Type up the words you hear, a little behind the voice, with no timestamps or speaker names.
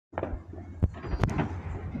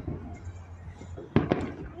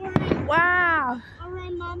Wow.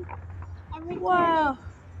 Alright, Mom. Wow.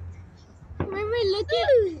 Remember, look at.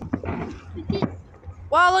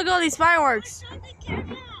 Wow, look at all these fireworks.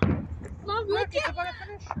 Mom, look at.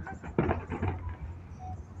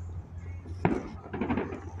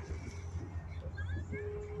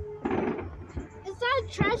 Is that a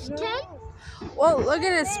trash can? Whoa, look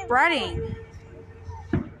at it spreading.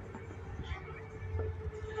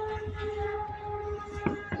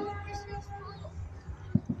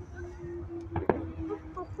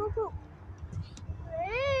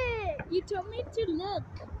 You told me to look.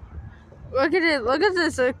 Look at it. Look at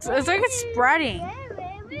this. It's like it's spreading.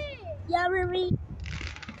 Yeah, Riri.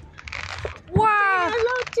 Wow.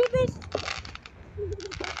 Hello to this.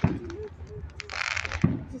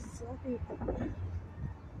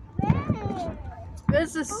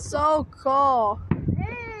 This is so cool.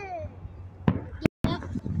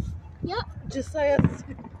 Yep. Just like us.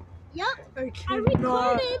 Yep. I I cannot.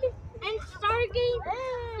 recorded and Stargate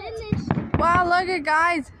finished. Wow, look at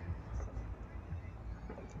guys.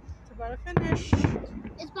 It's about to finish.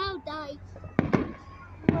 It's about to die.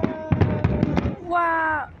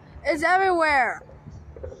 Wow. It's everywhere.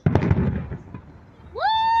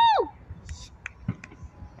 Woo!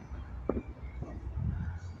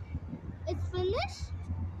 It's finished?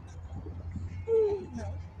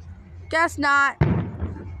 Guess not. That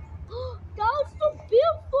was so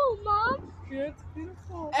beautiful, Mom. Yeah, it's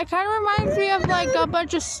beautiful. It kind of reminds me of like a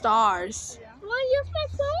bunch of stars. You want to use my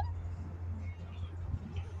phone?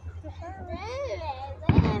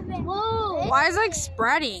 Whoa. Why is it like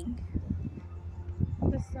spreading?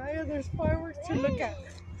 Messiah, there's fireworks to look at.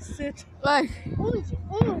 Sit. Look. Oh,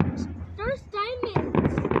 there's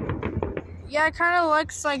diamonds. Yeah, it kind of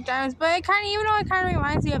looks like diamonds, but it kind of, even though it kind of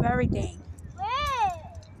reminds me of everything.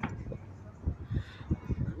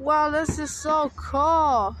 Wow, this is so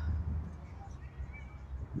cool.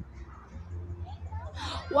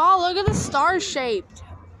 Wow, look at the star shaped.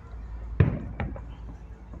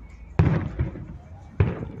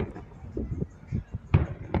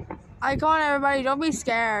 Come on, everybody, don't be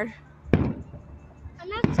scared. I'm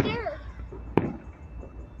not scared.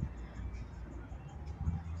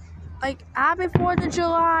 Like, happy 4th of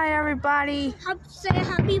July, everybody. Say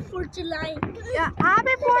happy 4th of July. Yeah,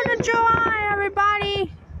 happy 4th of July,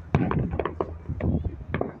 everybody.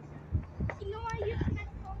 You know I use my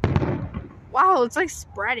phone. Wow, it's like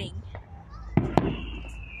spreading.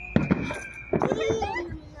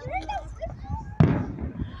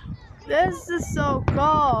 This is so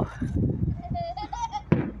cool.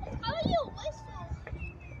 How are you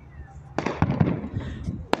whistling?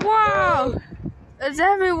 Wow, it's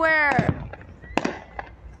everywhere.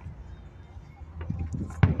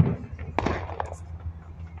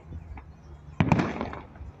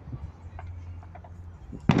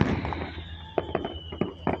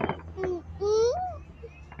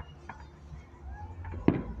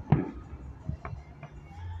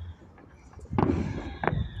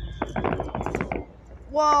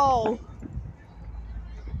 Whoa.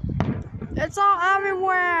 It's all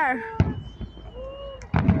everywhere.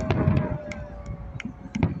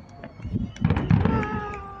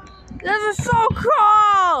 This is so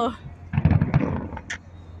cool.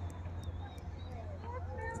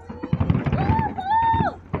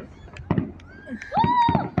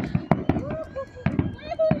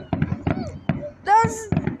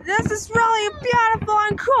 This is really beautiful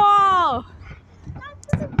and cool.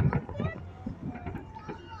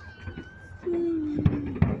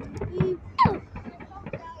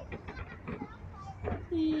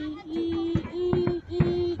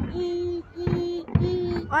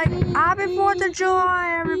 Like, happy 4th of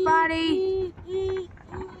July, everybody.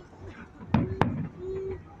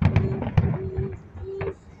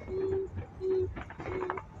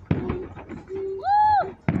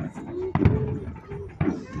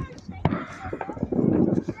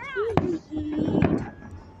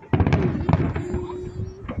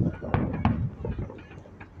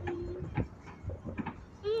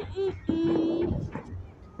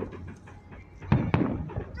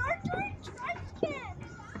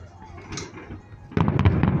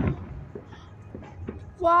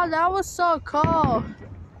 Wow, that was so cool.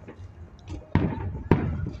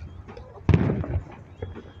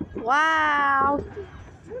 Wow.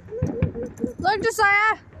 Look,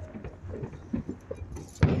 Josiah.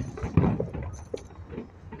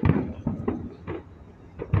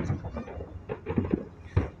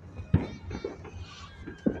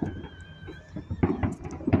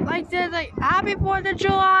 Like this, like, happy 4th of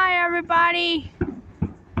July, everybody.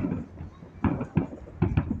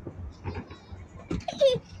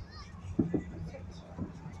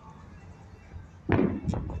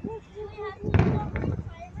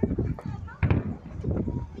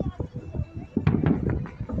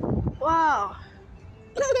 Wow.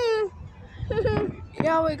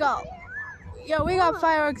 Yeah, we got. Yeah, we got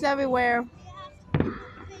fireworks everywhere.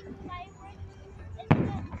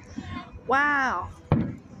 Wow.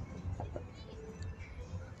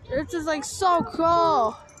 This is like so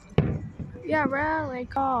cool. Yeah, really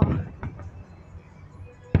cool.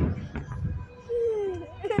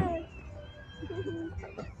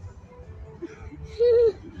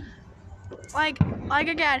 Like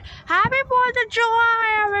again. Happy 4th of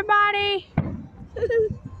July, everybody.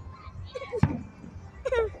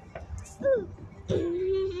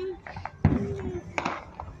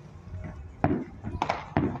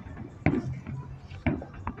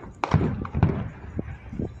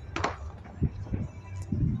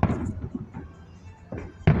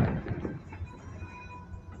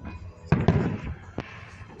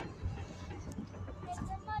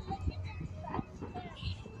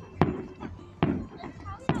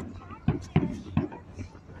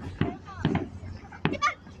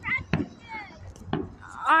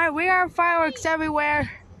 Alright, we got fireworks everywhere.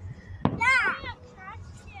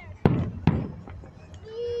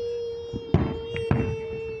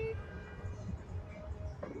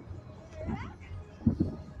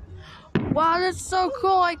 Wow, that's so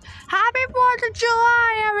cool. Like, happy 4th of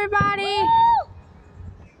July, everybody.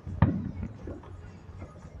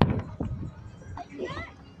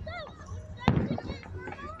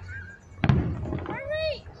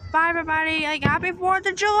 Bye, everybody. Like, happy 4th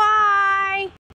of July.